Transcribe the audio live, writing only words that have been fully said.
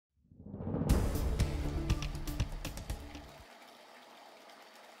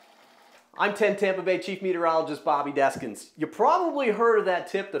I'm 10 Tampa Bay Chief Meteorologist Bobby Deskins. You probably heard of that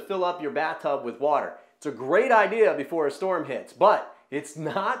tip to fill up your bathtub with water. It's a great idea before a storm hits, but it's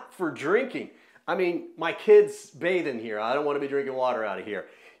not for drinking. I mean, my kids bathe in here. I don't want to be drinking water out of here.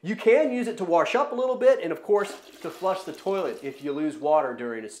 You can use it to wash up a little bit and, of course, to flush the toilet if you lose water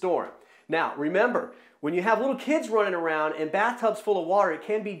during a storm. Now, remember, when you have little kids running around and bathtubs full of water, it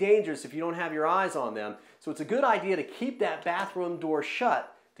can be dangerous if you don't have your eyes on them. So it's a good idea to keep that bathroom door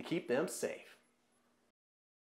shut to keep them safe.